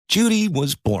Judy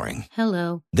was boring.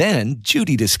 Hello. Then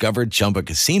Judy discovered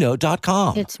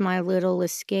ChumbaCasino.com. It's my little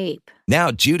escape. Now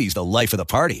Judy's the life of the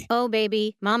party. Oh,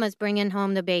 baby, mama's bringing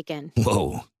home the bacon.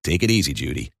 Whoa, take it easy,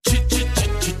 Judy.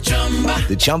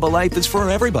 The Chumba life is for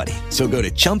everybody. So go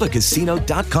to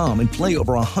ChumbaCasino.com and play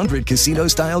over 100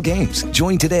 casino-style games.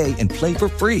 Join today and play for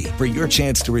free for your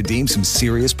chance to redeem some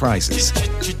serious prizes.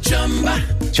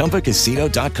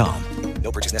 ChumbaCasino.com.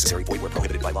 No purchase necessary. Void where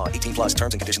prohibited by law. 18 plus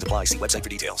terms and conditions apply. See website for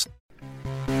details.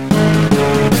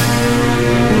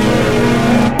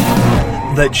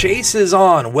 The chase is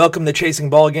on. Welcome to Chasing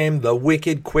Ballgame, the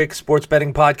wicked quick sports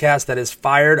betting podcast that is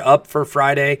fired up for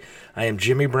Friday. I am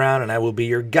Jimmy Brown, and I will be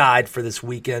your guide for this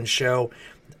weekend show.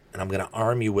 And I'm going to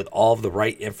arm you with all of the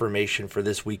right information for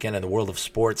this weekend in the world of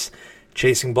sports.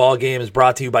 Chasing Ballgame is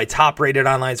brought to you by top-rated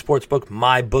online sportsbook,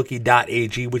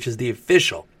 mybookie.ag, which is the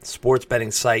official sports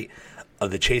betting site of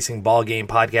the Chasing Ballgame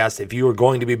podcast. If you are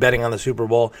going to be betting on the Super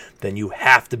Bowl, then you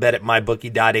have to bet at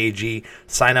mybookie.ag.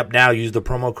 Sign up now, use the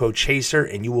promo code CHASER,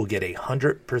 and you will get a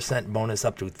 100% bonus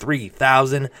up to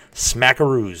 3,000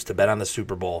 smackaroos to bet on the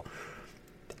Super Bowl.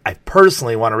 I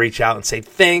personally want to reach out and say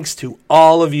thanks to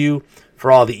all of you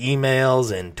for all the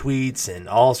emails and tweets and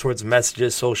all sorts of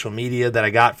messages, social media that I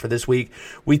got for this week.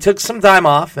 We took some time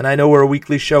off, and I know we're a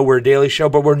weekly show, we're a daily show,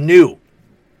 but we're new.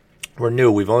 We're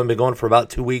new. We've only been going for about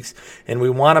 2 weeks, and we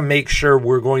want to make sure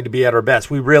we're going to be at our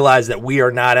best. We realize that we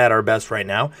are not at our best right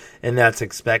now, and that's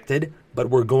expected, but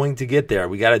we're going to get there.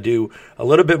 We got to do a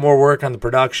little bit more work on the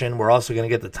production. We're also going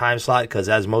to get the time slot because,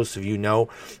 as most of you know,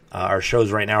 our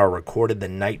shows right now are recorded the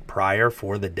night prior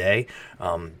for the day,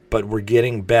 but we're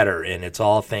getting better, and it's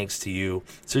all thanks to you.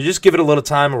 So just give it a little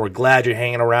time, and we're glad you're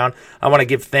hanging around. I want to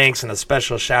give thanks and a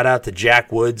special shout-out to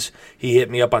Jack Woods. He hit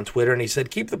me up on Twitter, and he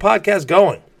said, keep the podcast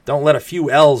going. Don't let a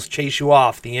few L's chase you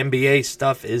off. The NBA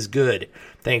stuff is good.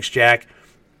 Thanks, Jack.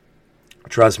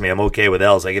 Trust me, I'm okay with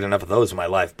L's. I get enough of those in my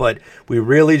life. But we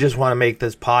really just want to make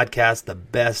this podcast the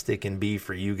best it can be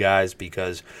for you guys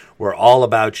because we're all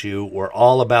about you. We're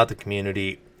all about the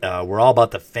community. We're all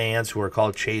about the fans who are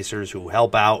called chasers who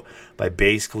help out by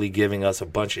basically giving us a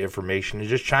bunch of information and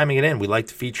just chiming it in. We like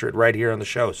to feature it right here on the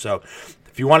show. So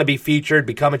if you want to be featured,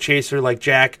 become a chaser like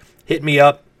Jack, hit me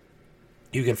up.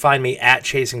 You can find me at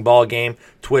Chasing Ballgame,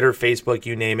 Twitter, Facebook,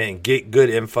 you name it, and get good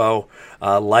info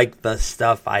like the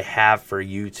stuff I have for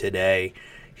you today.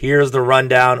 Here's the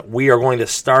rundown. We are going to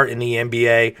start in the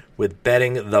NBA with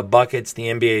Betting the Buckets, the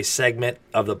NBA segment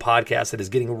of the podcast that is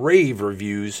getting rave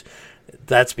reviews.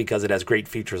 That's because it has great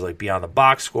features like Beyond the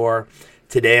Box Score.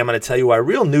 Today I'm going to tell you why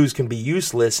real news can be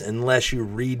useless unless you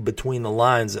read between the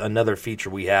lines, another feature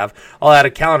we have. I'll add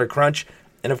a calendar crunch,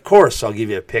 and of course I'll give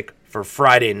you a pick for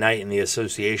Friday night in the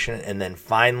association. And then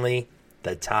finally,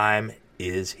 the time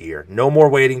is here. No more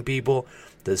waiting, people.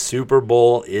 The Super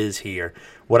Bowl is here.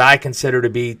 What I consider to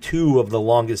be two of the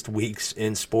longest weeks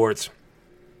in sports,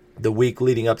 the week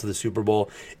leading up to the Super Bowl,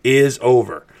 is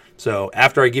over. So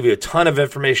after I give you a ton of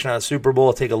information on the Super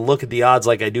Bowl, take a look at the odds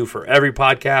like I do for every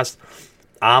podcast.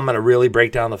 I'm going to really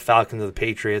break down the Falcons and the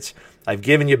Patriots. I've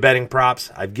given you betting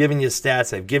props. I've given you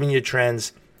stats. I've given you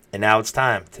trends. And now it's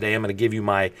time. Today I'm going to give you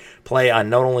my play on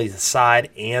not only the side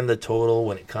and the total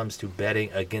when it comes to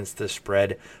betting against the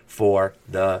spread for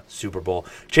the Super Bowl.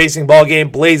 Chasing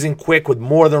Ballgame, blazing quick with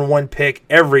more than one pick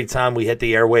every time we hit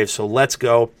the airwaves. So let's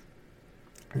go.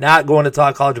 Not going to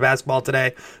talk college basketball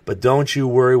today, but don't you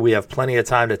worry. We have plenty of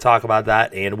time to talk about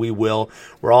that, and we will.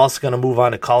 We're also going to move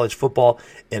on to college football,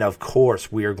 and of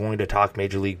course, we are going to talk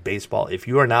Major League Baseball. If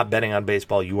you are not betting on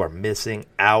baseball, you are missing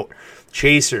out.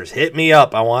 Chasers, hit me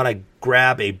up. I want to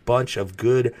grab a bunch of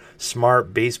good,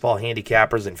 smart baseball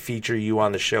handicappers and feature you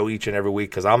on the show each and every week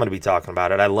because I'm going to be talking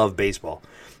about it. I love baseball,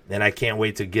 and I can't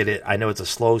wait to get it. I know it's a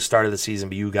slow start of the season,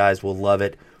 but you guys will love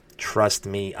it. Trust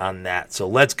me on that. So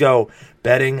let's go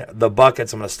betting the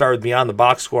buckets. I'm going to start with Beyond the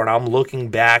Box Score, and I'm looking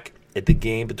back at the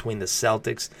game between the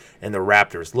Celtics and the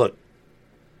Raptors. Look,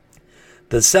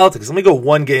 the Celtics, let me go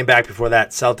one game back before that,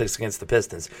 Celtics against the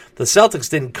Pistons. The Celtics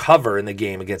didn't cover in the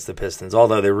game against the Pistons,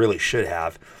 although they really should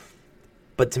have.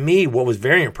 But to me, what was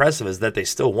very impressive is that they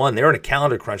still won. They were in a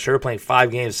calendar crunch. They were playing 5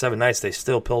 games, 7 nights. They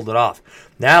still pulled it off.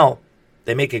 Now,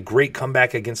 they make a great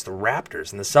comeback against the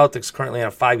Raptors. And the Celtics currently on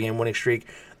a 5-game winning streak.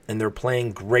 And they're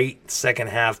playing great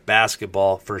second-half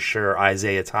basketball for sure.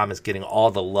 Isaiah Thomas getting all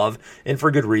the love, and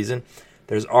for good reason.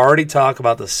 There's already talk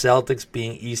about the Celtics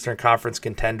being Eastern Conference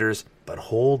contenders, but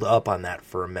hold up on that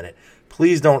for a minute.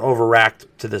 Please don't overreact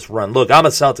to this run. Look, I'm a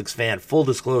Celtics fan, full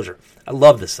disclosure. I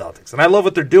love the Celtics, and I love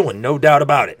what they're doing, no doubt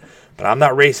about it. But I'm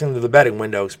not racing to the betting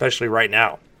window, especially right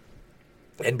now.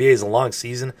 NBA is a long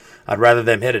season. I'd rather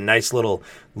them hit a nice little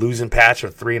losing patch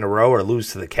of 3 in a row or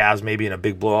lose to the Cavs maybe in a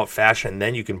big blowout fashion.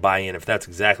 Then you can buy in if that's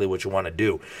exactly what you want to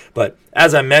do. But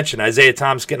as I mentioned, Isaiah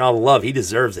Thomas getting all the love. He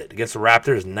deserves it. Against the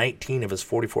Raptors, 19 of his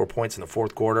 44 points in the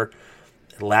fourth quarter.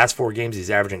 In the last 4 games, he's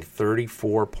averaging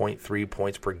 34.3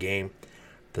 points per game.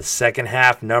 The second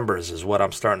half numbers is what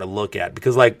I'm starting to look at.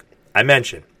 Because like I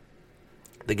mentioned,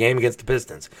 the game against the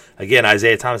Pistons. Again,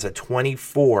 Isaiah Thomas had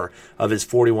 24 of his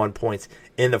 41 points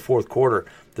in the fourth quarter.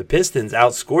 The Pistons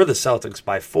outscored the Celtics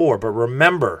by 4, but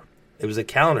remember, it was a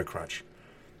calendar crunch.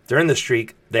 During the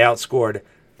streak, they outscored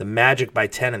the Magic by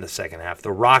 10 in the second half,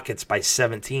 the Rockets by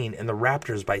 17, and the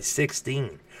Raptors by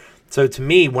 16. So to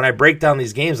me, when I break down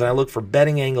these games and I look for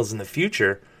betting angles in the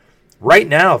future, right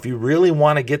now, if you really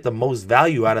want to get the most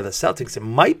value out of the Celtics, it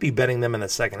might be betting them in the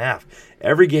second half.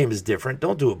 Every game is different.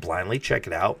 Don't do it blindly. Check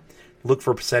it out. Look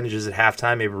for percentages at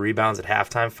halftime, maybe rebounds at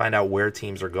halftime. Find out where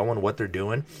teams are going, what they're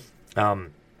doing.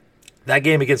 That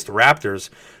game against the Raptors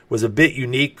was a bit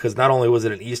unique because not only was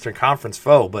it an Eastern Conference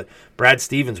foe, but Brad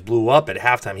Stevens blew up at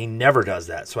halftime. He never does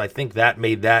that. So I think that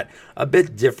made that a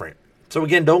bit different. So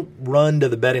again, don't run to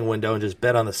the betting window and just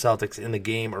bet on the Celtics in the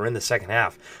game or in the second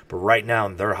half. But right now,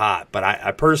 they're hot. But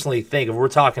I personally think if we're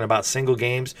talking about single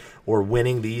games or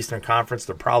winning the Eastern Conference,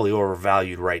 they're probably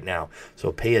overvalued right now.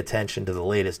 So pay attention to the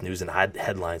latest news and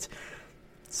headlines.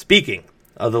 Speaking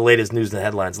of the latest news and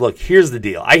headlines, look, here's the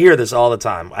deal. I hear this all the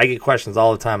time. I get questions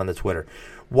all the time on the Twitter.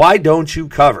 Why don't you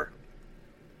cover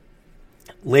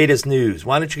latest news?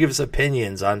 Why don't you give us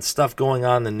opinions on stuff going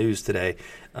on in the news today?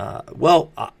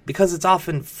 Because it's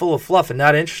often full of fluff and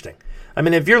not interesting. I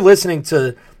mean, if you're listening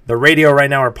to the radio right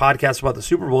now or podcasts about the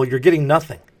Super Bowl, you're getting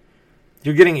nothing.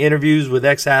 You're getting interviews with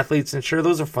ex-athletes, and sure,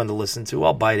 those are fun to listen to.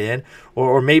 I'll bite in.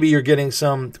 Or maybe you're getting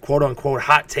some quote-unquote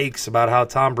hot takes about how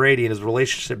Tom Brady and his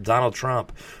relationship with Donald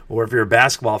Trump. Or if you're a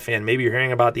basketball fan, maybe you're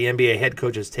hearing about the NBA head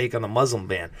coach's take on the Muslim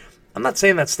ban. I'm not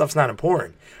saying that stuff's not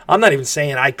important. I'm not even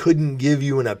saying I couldn't give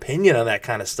you an opinion on that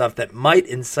kind of stuff that might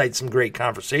incite some great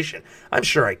conversation. I'm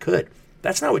sure I could.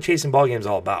 That's not what Chasing Ball Game is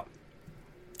all about.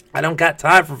 I don't got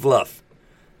time for fluff.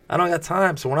 I don't got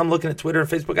time. So when I'm looking at Twitter and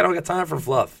Facebook, I don't got time for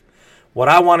fluff. What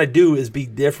I want to do is be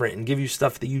different and give you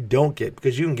stuff that you don't get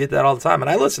because you can get that all the time. And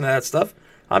I listen to that stuff.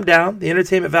 I'm down. The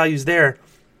entertainment value is there.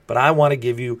 But I want to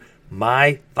give you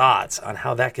my thoughts on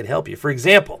how that could help you. For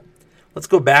example, let's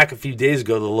go back a few days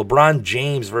ago, the LeBron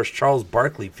James versus Charles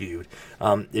Barkley feud.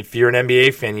 If you're an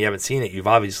NBA fan and you haven't seen it, you've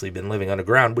obviously been living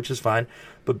underground, which is fine.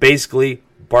 But basically,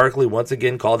 Barkley once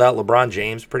again called out LeBron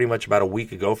James pretty much about a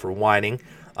week ago for whining,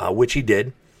 which he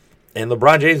did. And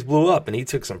LeBron James blew up, and he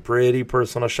took some pretty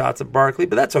personal shots at Barkley,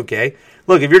 but that's okay.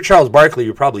 Look, if you're Charles Barkley,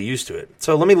 you're probably used to it.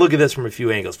 So let me look at this from a few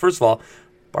angles. First of all,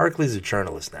 Barkley's a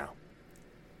journalist now.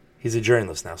 He's a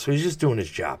journalist now, so he's just doing his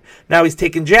job. Now he's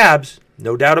taking jabs,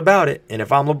 no doubt about it. And if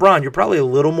I'm LeBron, you're probably a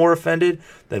little more offended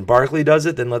than Barkley does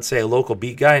it than, let's say, a local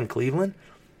beat guy in Cleveland.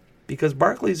 Because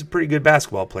Barkley's a pretty good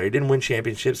basketball player. He didn't win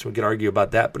championships. We could argue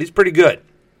about that, but he's pretty good.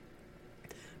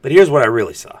 But here's what I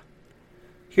really saw.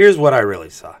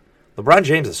 LeBron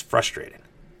James is frustrated.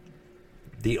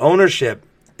 The ownership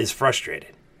is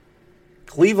frustrated.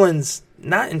 Cleveland's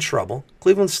not in trouble.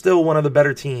 Cleveland's still one of the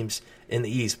better teams in the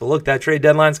East. But look, that trade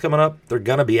deadline's coming up. They're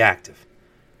going to be active.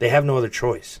 They have no other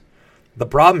choice. The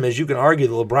problem is you can argue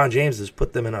that LeBron James has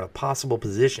put them in a possible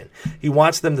position. He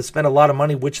wants them to spend a lot of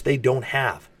money, which they don't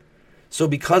have. So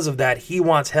because of that, he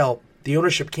wants help. The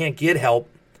ownership can't get help.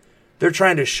 They're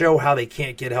trying to show how they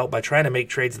can't get help by trying to make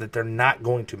trades that they're not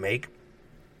going to make.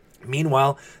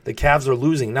 Meanwhile, the Cavs are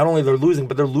losing. Not only they're losing,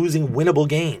 but they're losing winnable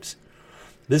games.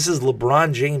 This is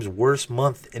LeBron James' worst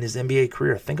month in his NBA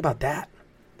career. Think about that.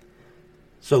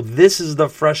 So this is the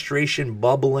frustration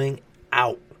bubbling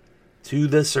out to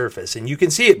the surface. And you can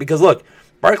see it because, look,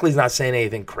 Barkley's not saying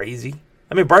anything crazy.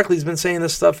 I mean, Barkley's been saying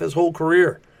this stuff his whole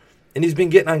career. And he's been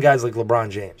getting on guys like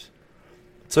LeBron James.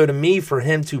 So to me, for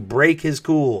him to break his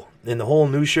cool and the whole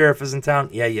new sheriff is in town,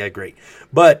 yeah, great.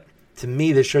 But to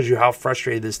me, this shows you how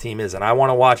frustrated this team is. And I want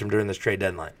to watch them during this trade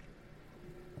deadline.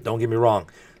 Don't get me wrong.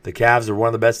 The Cavs are one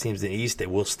of the best teams in the East. They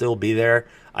will still be there.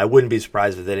 I wouldn't be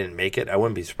surprised if they didn't make it. I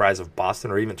wouldn't be surprised if Boston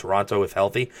or even Toronto, if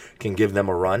healthy, can give them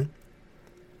a run.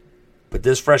 But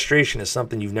this frustration is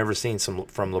something you've never seen from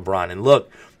LeBron. And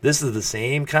look, this is the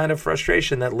same kind of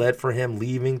frustration that led for him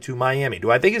leaving to Miami.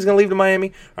 Do I think he's going to leave to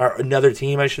Miami? Or another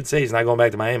team, I should say. He's not going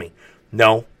back to Miami.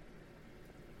 No.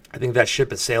 I think that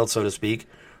ship has sailed, so to speak.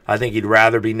 I think he'd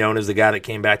rather be known as the guy that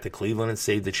came back to Cleveland and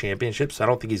saved the championship. So I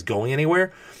don't think he's going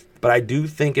anywhere. But I do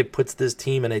think it puts this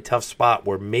team in a tough spot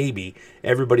where maybe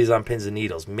everybody's on pins and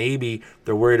needles. Maybe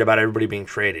they're worried about everybody being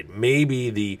traded.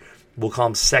 Maybe we'll call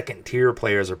them second-tier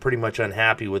players are pretty much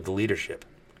unhappy with the leadership.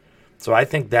 So I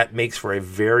think that makes for a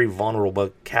very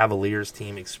vulnerable Cavaliers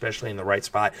team, especially in the right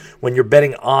spot when you're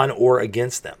betting on or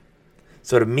against them.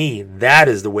 So to me, that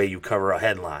is the way you cover a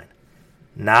headline,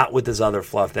 not with this other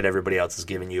fluff that everybody else is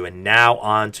giving you. And now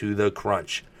on to the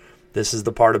crunch. This is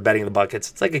the part of betting the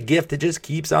buckets. It's like a gift that just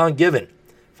keeps on giving.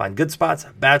 Find good spots,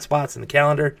 bad spots in the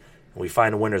calendar, and we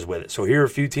find the winners with it. So here are a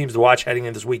few teams to watch heading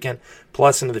into this weekend,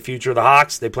 plus into the future. The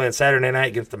Hawks, they play on Saturday night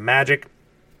against the Magic.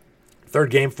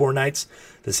 Third game, 4 nights.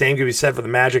 The same can be said for the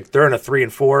Magic. They're in a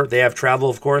 3-4. They have travel,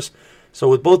 of course. So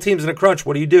with both teams in a crunch,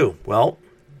 what do? Well,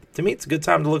 to me, it's a good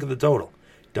time to look at the total.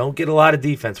 Don't get a lot of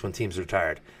defense when teams are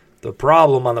tired. The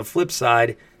problem on the flip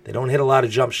side, they don't hit a lot of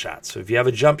jump shots. So if you have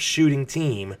a jump shooting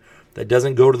team that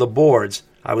doesn't go to the boards,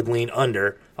 I would lean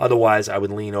under. Otherwise, I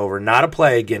would lean over. Not a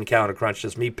play, again, calendar crunch,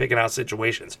 just me picking out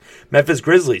situations. Memphis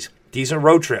Grizzlies, decent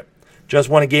road trip. Just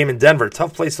won a game in Denver.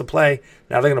 Tough place to play.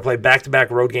 Now they're going to play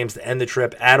back-to-back road games to end the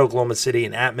trip at Oklahoma City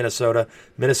and at Minnesota.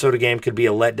 Minnesota game could be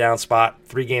a letdown spot.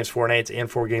 3 games, 4 nights,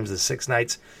 and 4 games to 6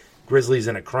 nights. Grizzlies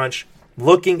in a crunch.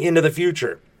 Looking into the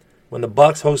future, when the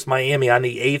Bucks host Miami on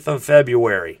the 8th of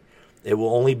February, it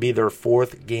will only be their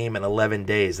 4th game in 11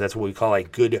 days. That's what we call a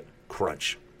good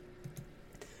crunch.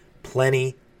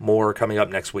 Plenty more coming up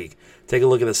next week. Take a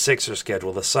look at the Sixers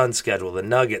schedule, the Suns schedule, the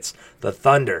Nuggets, the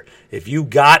Thunder. If you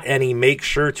got any, make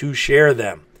sure to share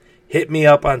them. Hit me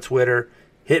up on Twitter.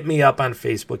 Hit me up on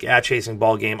Facebook at Chasing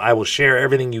Ball Game. I will share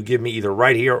everything you give me either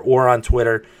right here or on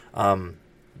Twitter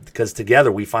because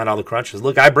together we find all the crunches.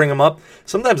 Look, I bring them up.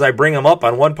 Sometimes I bring them up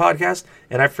on one podcast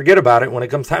and I forget about it when it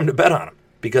comes time to bet on them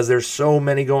because there's so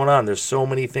many going on. There's so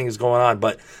many things going on.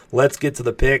 But let's get to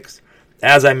the picks.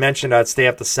 As I mentioned, I'd stay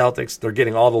up the Celtics. They're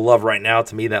getting all the love right now.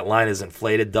 To me, that line is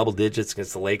inflated. Double digits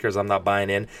against the Lakers. I'm not buying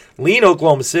in. Lean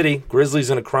Oklahoma City. Grizzlies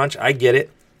in a crunch. I get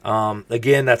it.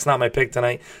 Again, that's not my pick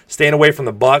tonight. Staying away from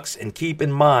the Bucks. And keep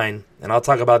in mind, and I'll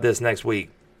talk about this next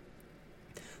week,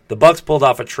 the Bucks pulled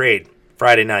off a trade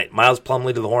Friday night. Miles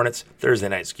Plumlee to the Hornets. Thursday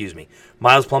night, excuse me.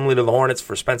 Miles Plumlee to the Hornets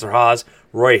for Spencer Hawes,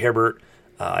 Roy Hibbert.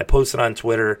 I posted on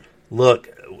Twitter. Look,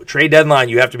 trade deadline,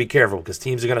 you have to be careful because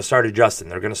teams are going to start adjusting.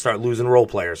 They're going to start losing role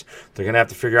players. They're going to have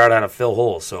to figure out how to fill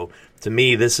holes. So, to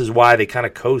me, this is why they kind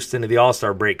of coast into the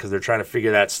All-Star break because they're trying to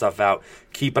figure that stuff out.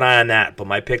 Keep an eye on that. But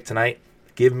my pick tonight,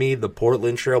 give me the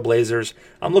Portland Trail Blazers.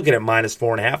 I'm looking at minus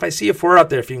 4.5. I see a 4 out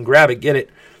there. If you can grab it, get it.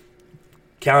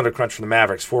 Calendar crunch for the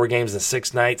Mavericks. 4 games in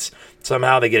 6 nights.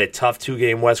 Somehow they get a tough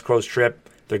 2-game West Coast trip.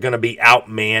 They're going to be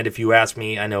outmanned, if you ask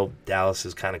me. I know Dallas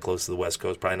is kind of close to the West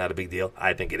Coast. Probably not a big deal.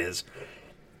 I think it is.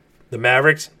 The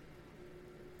Mavericks,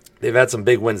 they've had some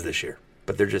big wins this year,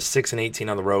 but they're just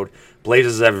 6-18 on the road.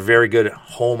 Blazers have a very good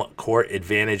home court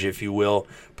advantage, if you will.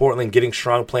 Portland getting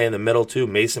strong play in the middle, too.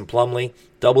 Mason Plumlee,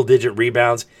 double-digit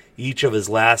rebounds each of his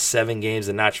last 7 games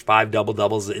and notched 5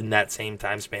 double-doubles in that same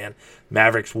time span.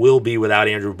 Mavericks will be without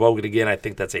Andrew Bogut again. I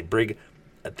think that's a big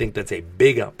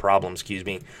problem,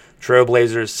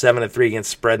 Trailblazers 7-3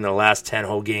 against spread in their last 10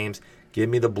 whole games. Give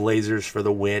me the Blazers for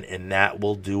the win, and that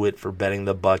will do it for betting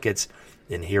the buckets.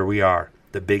 And here we are,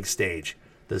 the big stage,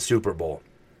 the Super Bowl.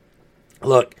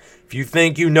 Look, if you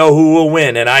think you know who will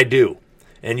win, and I do,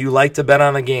 and you like to bet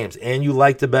on the games, and you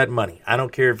like to bet money, I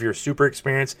don't care if you're super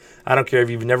experienced, I don't care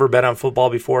if you've never bet on football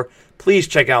before, please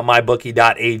check out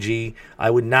mybookie.ag. I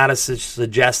would not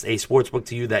suggest a sportsbook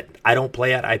to you that I don't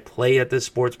play at. I play at this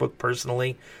sportsbook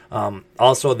personally.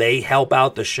 Also, they help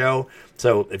out the show.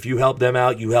 So if you help them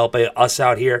out, you help us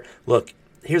out here. Look,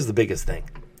 here's the biggest thing.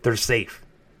 They're safe.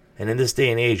 And in this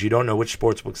day and age, you don't know which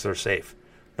sportsbooks are safe.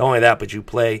 Not only that, but you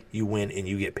play, you win, and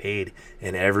you get paid.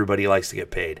 And everybody likes to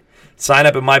get paid. Sign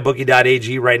up at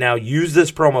mybookie.ag right now. Use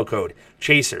this promo code,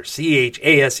 CHASER,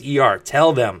 C-H-A-S-E-R.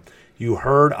 Tell them you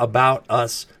heard about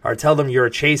us, or tell them you're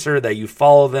a chaser, that you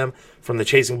follow them from the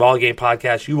Chasing Ball Game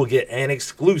podcast. You will get an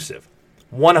exclusive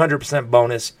 100%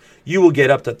 bonus. You will get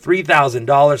up to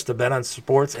 $3,000 to bet on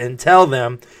sports, and tell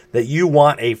them that you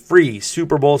want a free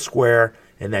Super Bowl square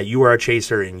and that you are a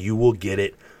chaser, and you will get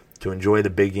it to enjoy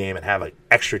the big game and have an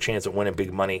extra chance at winning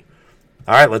big money.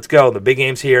 All right, let's go. The big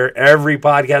game's here. Every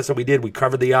podcast that we did, we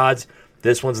covered the odds.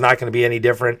 This one's not going to be any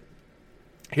different.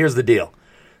 Here's the deal.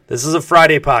 This is a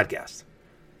Friday podcast.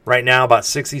 Right now, about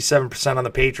 67% on the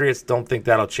Patriots. Don't think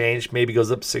that'll change. Maybe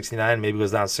goes up to 69, maybe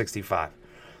goes down to 65.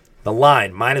 The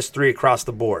line, -3 across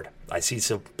the board. I see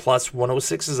some plus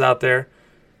 106s out there.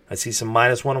 I see some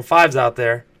minus 105s out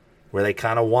there where they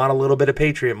kind of want a little bit of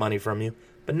Patriot money from you.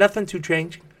 But nothing too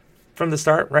changing from the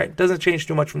start, right? Doesn't change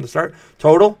too much from the start.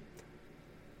 Total,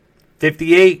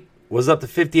 58 was up to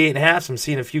 58.5. So I'm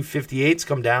seeing a few 58s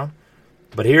come down.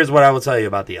 But here's what I will tell you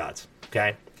about the odds,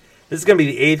 okay? This is going to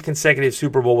be the 8th consecutive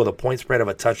Super Bowl with a point spread of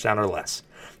a touchdown or less.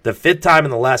 The 5th time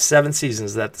in the last 7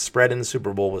 seasons that the spread in the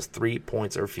Super Bowl was 3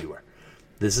 points or fewer.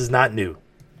 This is not new.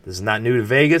 This is not new to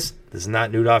Vegas. This is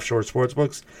not new to offshore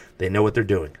sportsbooks. They know what they're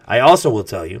doing. I also will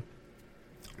tell you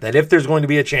that if there's going to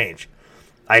be a change,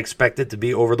 I expect it to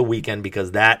be over the weekend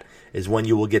because that is when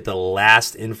you will get the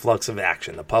last influx of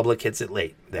action. The public hits it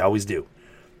late. They always do.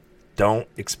 Don't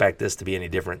expect this to be any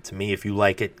different. To me, if you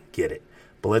like it, get it.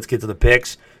 But let's get to the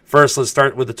picks. First, let's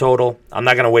start with the total. I'm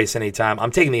not going to waste any time.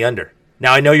 I'm taking the under.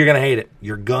 Now, I know you're going to hate it.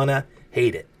 You're going to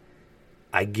hate it.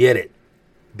 I get it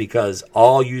because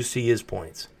all you see is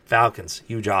points. Falcons,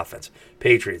 huge offense.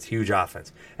 Patriots, huge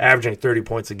offense. Averaging 30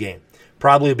 points a game.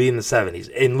 Probably be in the 70s.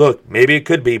 And look, maybe it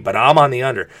could be, but I'm on the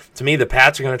under. To me, the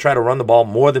Pats are going to try to run the ball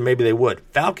more than maybe they would.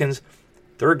 Falcons,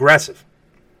 they're aggressive.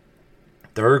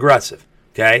 They're aggressive,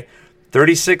 okay?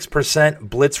 36%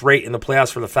 blitz rate in the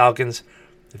playoffs for the Falcons.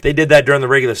 If they did that during the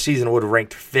regular season, it would have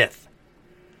ranked 5th.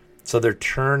 So they're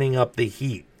turning up the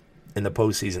heat in the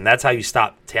postseason. That's how you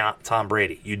stop Tom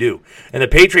Brady. You do. And the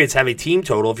Patriots have a team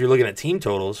total, if you're looking at team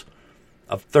totals,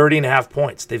 of 30.5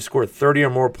 points. They've scored 30 or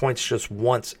more points just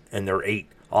once in their 8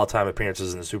 all-time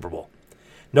appearances in the Super Bowl.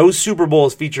 No Super Bowl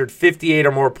has featured 58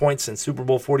 or more points since Super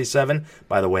Bowl 47.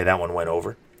 By the way, that one went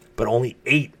over. But only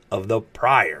 8 of the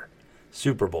prior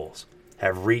Super Bowls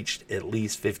have reached at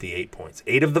least 58 points.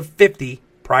 8 of the 50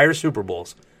 prior Super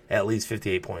Bowls at least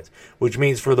 58 points, which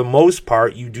means for the most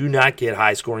part, you do not get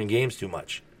high-scoring games too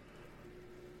much.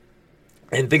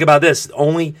 And think about this.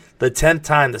 Only the 10th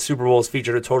time the Super Bowl has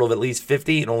featured a total of at least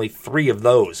 50, and only 3 of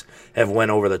those have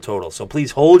went over the total. So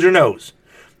please hold your nose.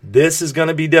 This is going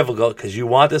to be difficult because you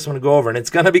want this one to go over, and it's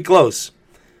going to be close.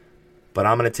 But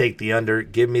I'm going to take the under.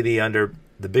 Give me the under.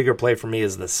 The bigger play for me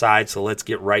is the side, so let's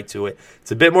get right to it.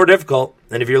 It's a bit more difficult,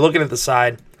 and if you're looking at the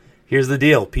side, here's the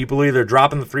deal. People are either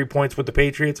dropping the 3 points with the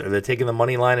Patriots or they're taking the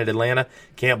money line at Atlanta.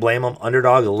 Can't blame them.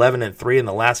 Underdog 11-3 in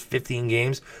the last 15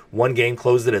 games. One game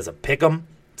closed it as a pick 'em,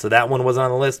 so that one was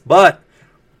on the list. But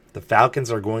the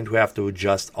Falcons are going to have to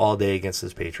adjust all day against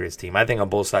this Patriots team, I think, on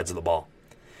both sides of the ball.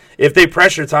 If they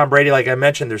pressure Tom Brady, like I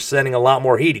mentioned, they're sending a lot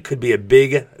more heat. It could be a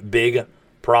big, big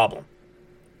problem.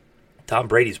 Tom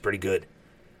Brady's pretty good.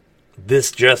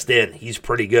 This just in, he's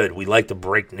pretty good. We like to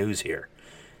break news here.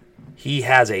 He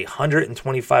has a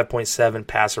 125.7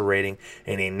 passer rating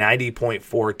and a 90.4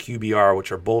 QBR,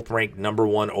 which are both ranked number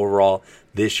 1 overall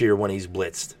this year when he's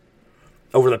blitzed.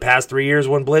 Over the past 3 years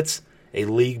when blitzed, a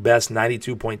league best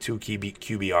 92.2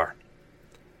 QBR.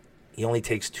 He only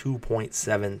takes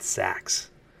 2.7 sacks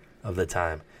of the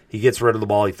time. He gets rid of the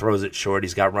ball. He throws it short.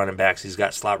 He's got running backs. He's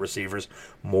got slot receivers.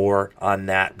 More on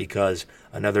that because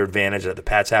another advantage that the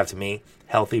Pats have to me,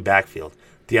 healthy backfield.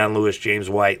 Deion Lewis, James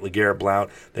White, LeGarrette Blount,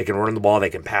 they can run the ball, they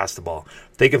can pass the ball.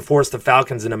 If they can force the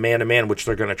Falcons into man-to-man, which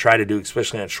they're going to try to do,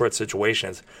 especially in short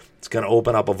situations, it's going to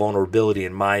open up a vulnerability,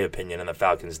 in my opinion, in the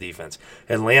Falcons' defense.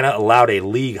 Atlanta allowed a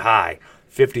league-high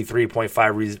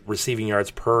 53.5 receiving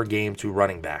yards per game to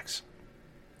running backs.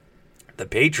 The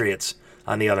Patriots,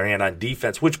 on the other hand, on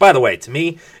defense, which, by the way, to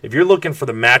me, if you're looking for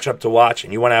the matchup to watch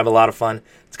and you want to have a lot of fun,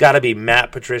 it's got to be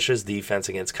Matt Patricia's defense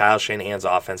against Kyle Shanahan's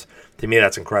offense. To me,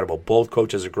 that's incredible. Both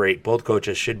coaches are great. Both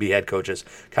coaches should be head coaches.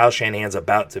 Kyle Shanahan's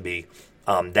about to be.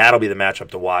 That'll be the matchup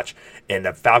to watch. And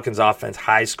the Falcons' offense,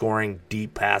 high-scoring,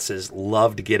 deep passes,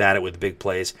 love to get at it with big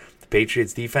plays. The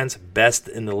Patriots' defense, best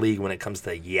in the league when it comes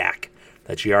to yak.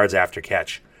 That's yards after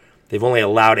catch. They've only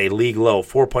allowed a league low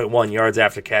 4.1 yards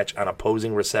after catch on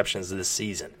opposing receptions this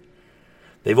season.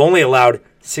 They've only allowed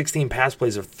 16 pass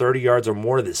plays of 30 yards or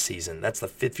more this season. That's the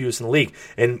 5th fewest in the league.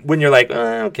 And when you're like,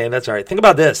 okay, that's all right. Think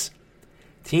about this.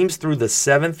 Teams threw the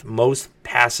 7th most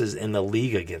passes in the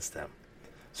league against them.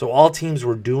 So all teams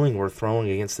were doing were throwing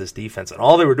against this defense. And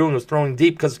all they were doing was throwing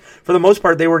deep because for the most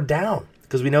part they were down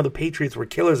because we know the Patriots were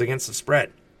killers against the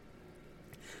spread.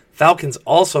 Falcons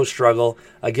also struggle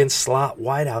against slot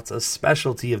wideouts, a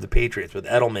specialty of the Patriots with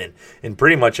Edelman and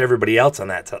pretty much everybody else on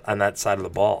that side of the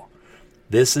ball.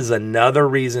 This is another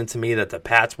reason to me that the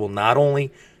Pats will not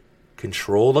only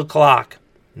control the clock,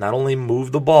 not only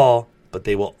move the ball, but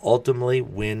they will ultimately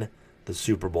win the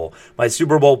Super Bowl. My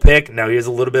Super Bowl pick, now here's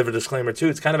a little bit of a disclaimer too,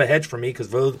 it's kind of a hedge for me because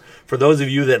for those of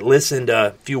you that listened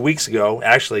a few weeks ago,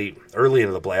 actually early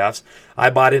into the playoffs, I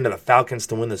bought into the Falcons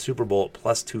to win the Super Bowl at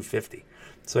plus 250.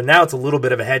 So now it's a little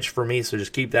bit of a hedge for me, so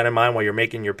just keep that in mind while you're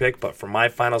making your pick. But for my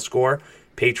final score,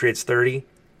 Patriots 30,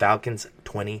 Falcons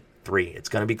 23. It's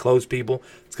going to be close, people.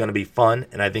 It's going to be fun,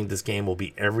 and I think this game will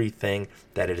be everything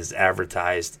that it is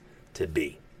advertised to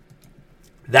be.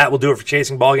 That will do it for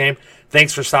Chasing Ballgame.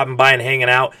 Thanks for stopping by and hanging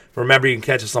out. Remember, you can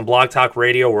catch us on Blog Talk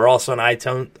Radio. We're also on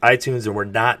iTunes, and we're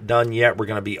not done yet. We're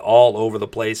going to be all over the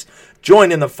place.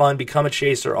 Join in the fun. Become a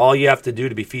chaser. All you have to do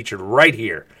to be featured right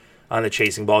here on the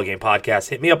Chasing Ballgame podcast.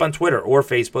 Hit me up on Twitter or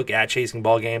Facebook at Chasing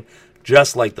Ballgame,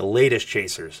 just like the latest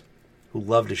chasers who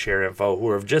love to share info,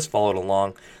 who have just followed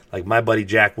along, like my buddy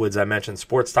Jack Woods I mentioned,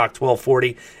 Sports Talk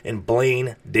 1240, and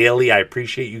Blaine Daly. I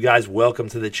appreciate you guys. Welcome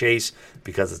to the chase,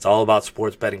 because it's all about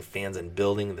sports betting fans and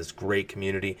building this great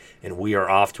community, and we are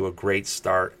off to a great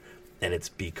start, and it's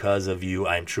because of you.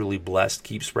 I'm truly blessed.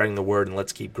 Keep spreading the word, and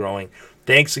let's keep growing.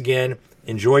 Thanks again.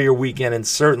 Enjoy your weekend, and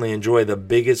certainly enjoy the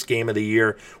biggest game of the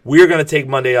year. We're going to take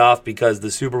Monday off because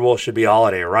the Super Bowl should be a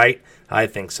holiday, right? I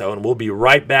think so, and we'll be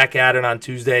right back at it on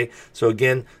Tuesday. So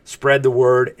again, spread the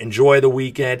word, enjoy the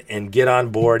weekend, and get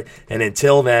on board. And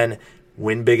until then,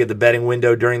 win big at the betting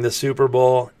window during the Super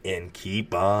Bowl, and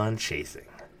keep on chasing.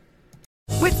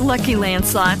 With Lucky Land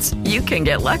Slots, you can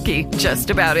get lucky just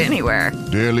about anywhere.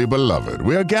 Dearly beloved,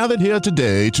 we are gathered here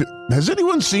today to... Has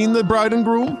anyone seen the bride and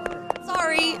groom?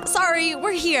 Sorry,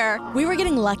 we're here. We were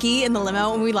getting lucky in the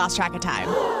limo and we lost track of time.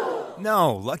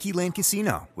 No, Lucky Land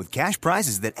Casino, with cash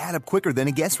prizes that add up quicker than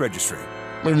a guest registry.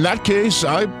 In that case,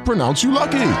 I pronounce you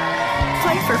lucky.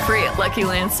 Play for free at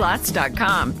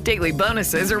LuckyLandSlots.com. Daily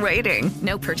bonuses are waiting.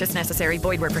 No purchase necessary.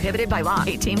 Void where prohibited by law.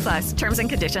 18+. Terms and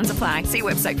conditions apply. See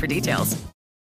website for details.